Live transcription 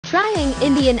Trying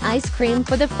Indian ice cream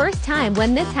for the first time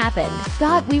when this happened.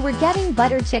 Thought we were getting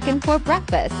butter chicken for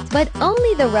breakfast, but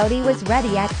only the roti was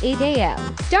ready at 8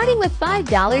 a.m. Starting with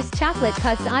 $5 chocolate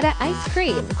casada ice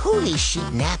cream. Holy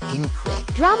shit, napkin quick.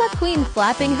 Drama queen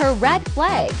flapping her red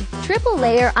flag. Triple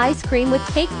layer ice cream with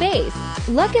cake base.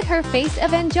 Look at her face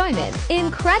of enjoyment.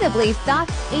 Incredibly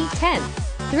soft 8/10.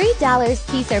 $3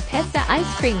 Kesar pista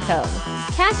ice cream cone.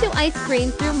 Cashew ice cream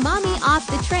threw mommy off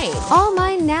the train. All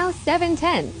mine now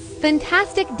 7/10.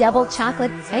 Fantastic double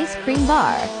chocolate ice cream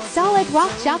bar. Solid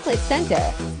rock chocolate center.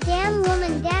 Damn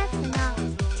woman, that's enough.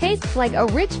 Tastes like a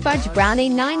rich fudge brownie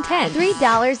 9/10.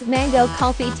 $3 mango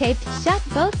coffee taped shut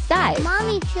both sides.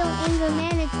 Mommy, chill anger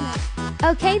management.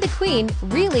 Okay, the queen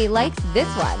really likes this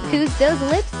one. Who's those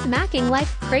lips smacking like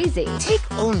crazy? Take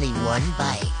only one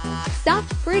bite.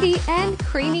 Soft, fruity, and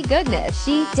creamy goodness.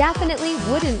 She definitely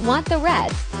wouldn't want the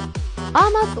rest.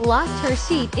 Almost lost her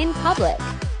sheet in public.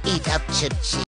 Eat up, chip.